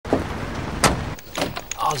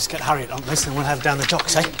I'll just get Harriet on this and we'll have down the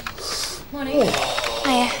docks, eh? Morning. Oh.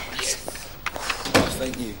 Hiya.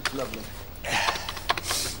 Thank you. Lovely.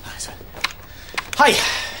 Nice one. Hi.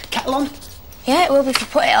 Kettle on? Yeah, it will be if you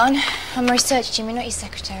put it on. I'm a research Jimmy, not your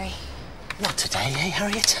secretary. Not today, eh,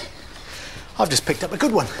 Harriet? I've just picked up a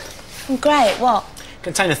good one. Great, what?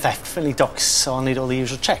 Container theft, Finley docks, so I'll need all the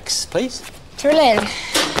usual checks, please. Thrilling.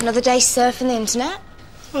 Another day surfing the internet?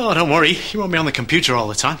 Oh, don't worry. You won't be on the computer all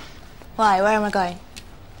the time. Why? Where am I going?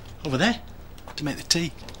 Over there, to make the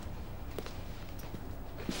tea.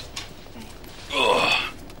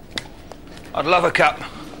 Oh. I'd love a cup.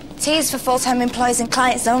 Tea's for full-time employees and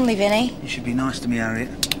clients only, Vinny. You should be nice to me,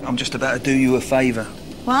 Harriet. I'm just about to do you a favour.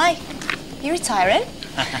 Why? You retiring?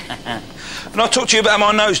 Can I talk to you about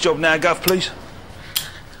my nose job now, Gov, please?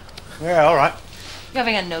 Yeah, all right. You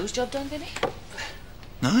having a nose job done, Vinny?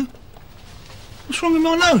 No? What's wrong with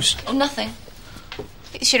my nose? Oh, nothing.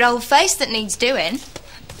 It's your old face that needs doing.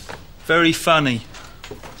 Very funny.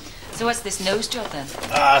 So what's this nose job, then?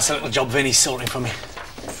 It's a little job Vinny's sorting for me.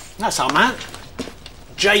 That's our man.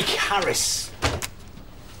 Jake Harris.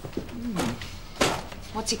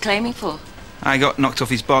 What's he claiming for? I got knocked off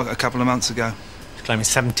his bike a couple of months ago. He's claiming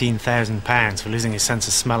 £17,000 for losing his sense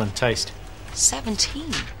of smell and taste.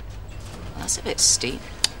 17? That's a bit steep.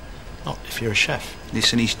 Not if you're a chef.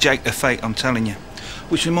 Listen, he's Jake the Fate, I'm telling you.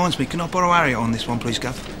 Which reminds me, can I borrow Harriet on this one, please,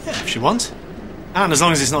 Gov? Yeah, if she wants. And as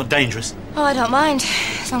long as it's not dangerous. Oh, I don't mind.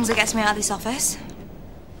 As long as it gets me out of this office.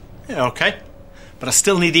 Yeah, OK. But I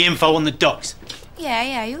still need the info on the docks.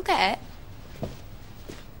 Yeah, you'll get it.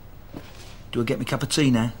 Do I get me a cup of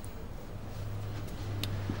tea now?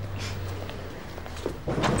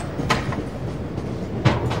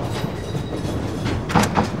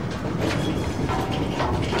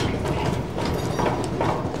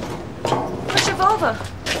 Where's your revolver?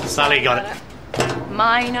 Sally got it.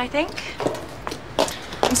 Mine, I think.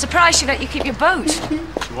 I'm surprised she let you keep your boat.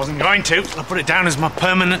 She wasn't going to. I put it down as my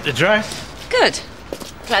permanent address. Good.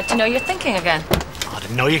 Glad to know you're thinking again. I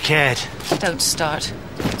didn't know you cared. Don't start.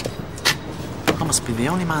 I must be the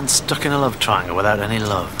only man stuck in a love triangle without any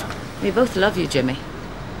love. We both love you, Jimmy.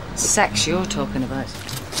 Sex you're talking about.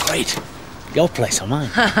 Great. Your place or mine?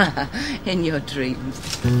 In your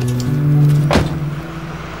dreams.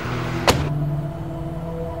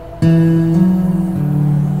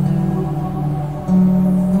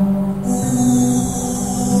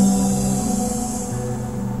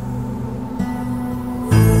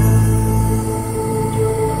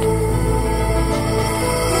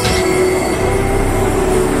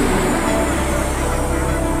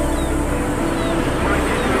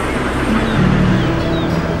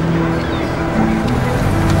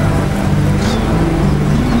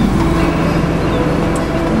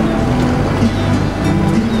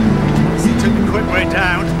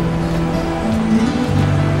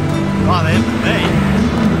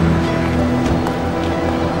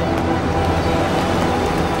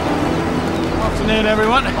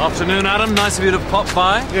 Afternoon, Adam. Nice of you to pop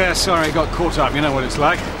by. Yeah, sorry, got caught up. You know what it's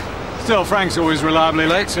like. Still, Frank's always reliably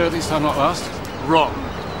late, so at least I'm not last. Wrong.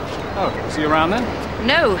 Oh, is he around then?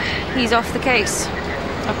 No, he's off the case.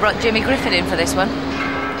 I've brought Jimmy Griffin in for this one.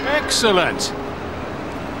 Excellent.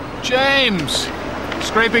 James!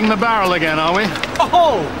 Scraping the barrel again, are we?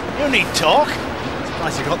 Oh, you need talk.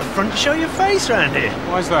 Surprised you got the front to show your face round here.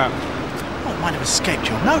 Why's that? Well, it might have escaped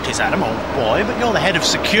your notice, Adam, old boy, but you're the head of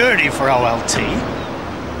security for OLT.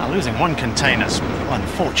 Now, losing one container's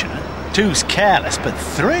unfortunate. Two's careless, but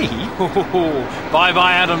three?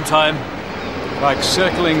 Bye-bye, Adam time. Like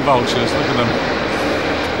circling vultures, look at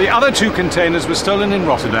them. The other two containers were stolen in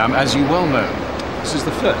Rotterdam, as you well know. This is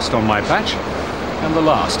the first on my patch, and the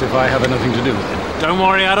last if I have anything to do with it. Don't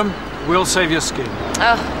worry, Adam. We'll save your skin.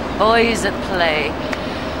 Oh, boys at play.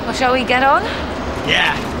 Well, shall we get on?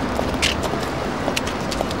 Yeah.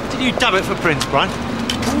 Did you dub it for Prince, Brian?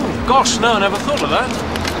 Oh, gosh, no, I never thought of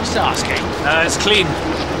that. Just asking. It's clean.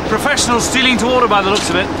 Professional stealing to order by the looks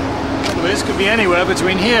of it. Well, this could be anywhere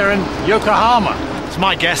between here and Yokohama. It's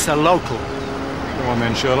my guess they're local. Go on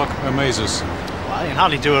then, Sherlock. Amaze us. Well, you can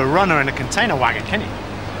hardly do a runner in a container wagon, can you?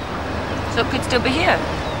 So it could still be here.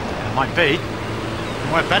 It might be.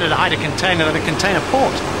 We're better to hide a container than a container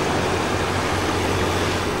port.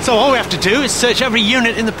 So all we have to do is search every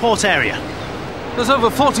unit in the port area. There's over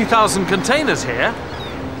 40,000 containers here.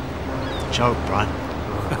 Joke, Brian.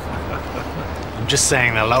 I'm just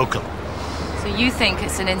saying they're local. So you think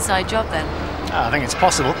it's an inside job, then? I think it's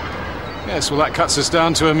possible. Yes, well, that cuts us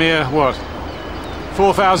down to a mere, what,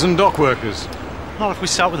 4,000 dock workers. Not if we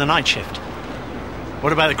start with a night shift.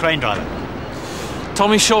 What about the crane driver?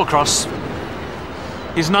 Tommy Shawcross.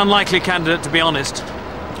 He's an unlikely candidate, to be honest.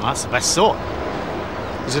 Well, that's the best sort.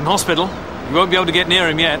 He's in hospital. You won't be able to get near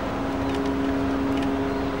him yet.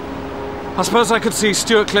 I suppose I could see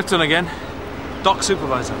Stuart Clifton again. Doc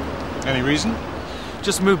supervisor. Any reason?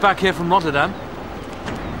 Just moved back here from Rotterdam.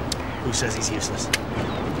 Who says he's useless?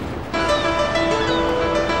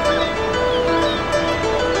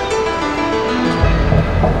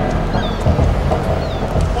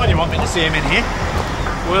 Why do you want me to see him in here?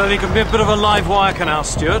 Well, he can be a bit of a live wire canal,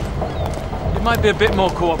 Stuart. He might be a bit more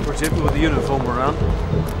cooperative with the uniform around.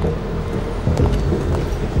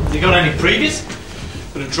 You got any previous?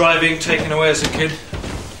 Bit of driving, taken away as a kid.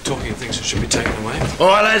 Talking of things that should be taken away. All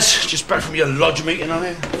right, lads. Just back from your lodge meeting, are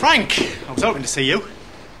you? Frank, I was hoping to see you.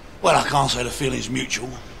 Well, I can't say the feeling's mutual.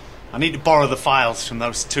 I need to borrow the files from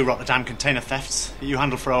those 2 Rotterdam container thefts that you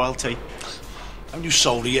handle for OLT. Haven't you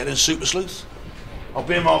sold it yet in Super Sleuth? I'll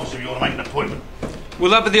be in my office if you want to make an appointment.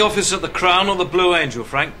 Will that be the office at the Crown or the Blue Angel,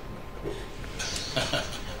 Frank?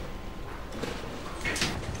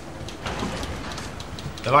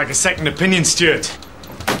 They're like a second opinion, Stuart.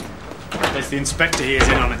 There's the inspector here is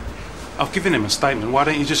in on it. I've given him a statement. Why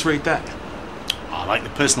don't you just read that? I like the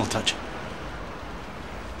personal touch.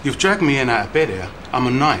 You've dragged me in out of bed here. I'm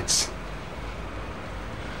on nights.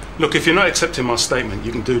 Look, if you're not accepting my statement,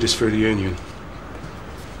 you can do this through the union.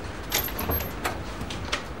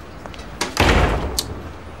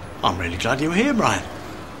 I'm really glad you were here, Brian.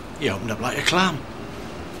 You opened up like a clam.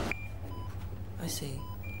 I see.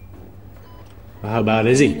 Well, how about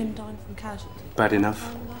Izzy? Bad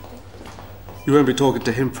enough. You won't be talking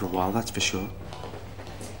to him for a while, that's for sure.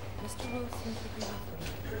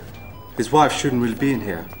 His wife shouldn't really be in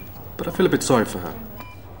here, but I feel a bit sorry for her.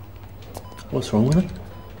 What's wrong with her?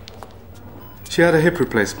 She had a hip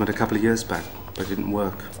replacement a couple of years back, but it didn't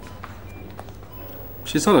work.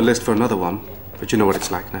 She's on a list for another one, but you know what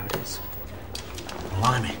it's like nowadays.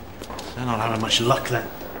 Blimey. They're not having much luck then.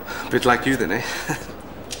 A bit like you then, eh?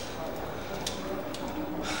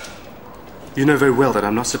 You know very well that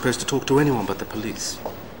I'm not supposed to talk to anyone but the police.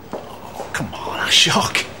 Oh, come on, a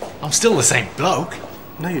shock. I'm still the same bloke.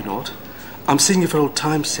 No, you're not. I'm seeing you for old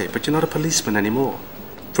time's sake, but you're not a policeman anymore.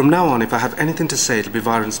 From now on, if I have anything to say, it'll be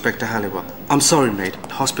via Inspector Halliwell. I'm sorry, mate.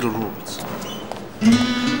 Hospital rules.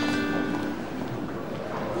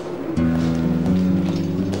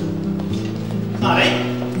 Sally?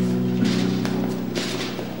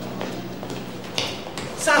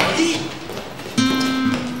 Sally?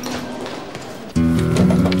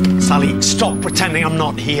 Sally, stop pretending I'm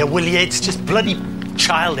not here, will you? It's just bloody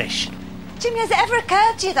childish. Jimmy, has it ever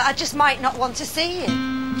occurred to you that I just might not want to see you?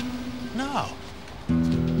 No.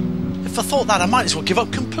 If I thought that, I might as well give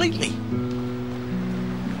up completely.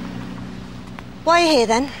 Why are you here,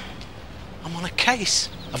 then? I'm on a case.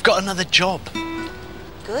 I've got another job.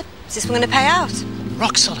 Good. Is this one going to pay out?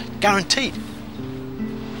 Rock solid. Guaranteed.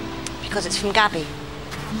 Because it's from Gabby.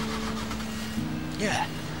 Yeah.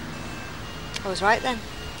 I was right, then.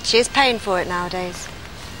 She is paying for it nowadays.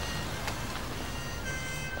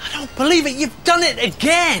 I don't believe it. You've done it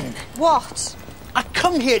again. What? I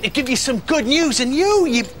come here to give you some good news, and you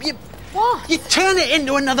What? You turn it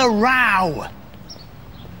into another row.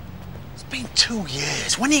 It's been 2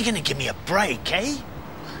 years. When are you going to give me a break, eh?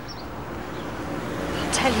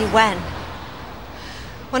 I'll tell you when.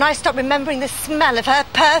 When I stop remembering the smell of her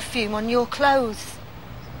perfume on your clothes.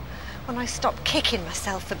 When I stop kicking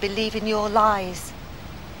myself for believing your lies.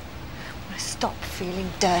 When I stop feeling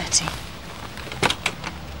dirty.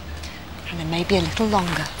 And then maybe a little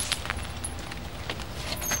longer.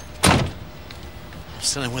 I'm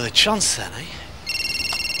still in with a chance then, eh?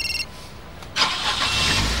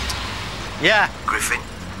 Yeah. Griffin,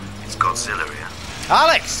 it's Godzilla here.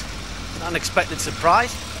 Alex! An unexpected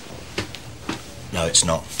surprise. No, it's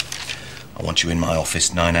not. I want you in my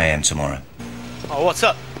office 9 a.m. tomorrow. Oh, what's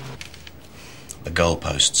up? The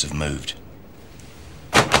goalposts have moved.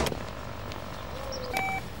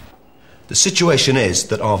 The situation is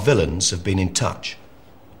that our villains have been in touch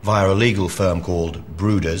via a legal firm called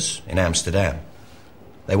Brooders in Amsterdam.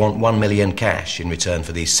 They want 1 million cash in return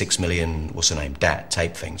for these 6 million, what's her name, DAT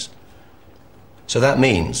tape things. So that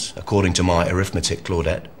means, according to my arithmetic,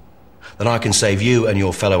 Claudette, that I can save you and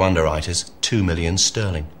your fellow underwriters 2 million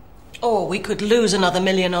sterling. Or we could lose another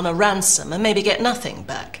million on a ransom and maybe get nothing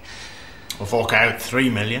back. We'll fork out 3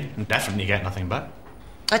 million and definitely get nothing back.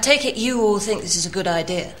 I take it you all think this is a good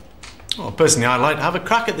idea. Well, personally, I'd like to have a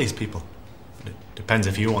crack at these people. But it depends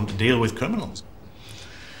if you want to deal with criminals.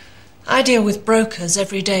 I deal with brokers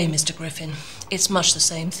every day, Mr. Griffin. It's much the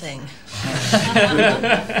same thing.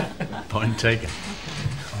 Point taken.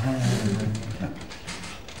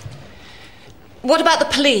 What about the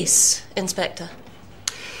police, Inspector?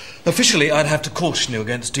 Officially, I'd have to caution you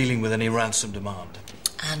against dealing with any ransom demand.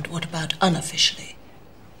 And what about unofficially?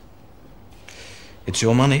 It's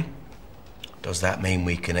your money. Does that mean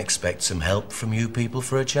we can expect some help from you people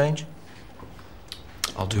for a change?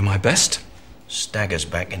 I'll do my best. Staggers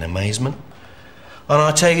back in amazement. And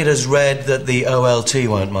I take it as read that the OLT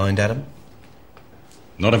won't mind, Adam?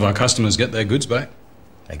 Not if our customers get their goods back.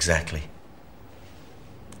 Exactly.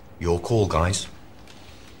 Your call, guys.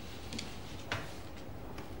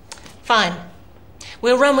 Fine.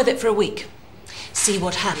 We'll run with it for a week. See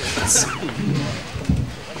what happens.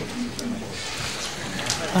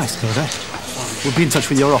 Nice, Claudia. We'll be in touch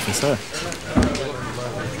with your office, sir.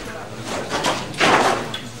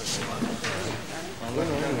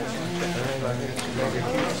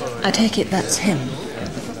 I take it that's him.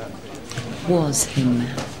 Was him.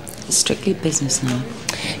 Strictly business now.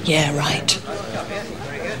 Yeah, right.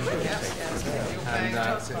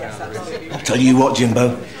 I'll tell you what,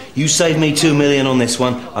 Jimbo. You save me $2 million on this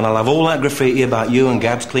one, and I'll have all that graffiti about you and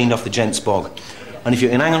Gabs cleaned off the gents' bog. And if you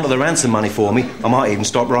can hang on to the ransom money for me, I might even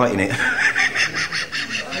stop writing it.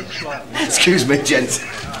 Excuse me, gents.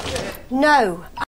 No.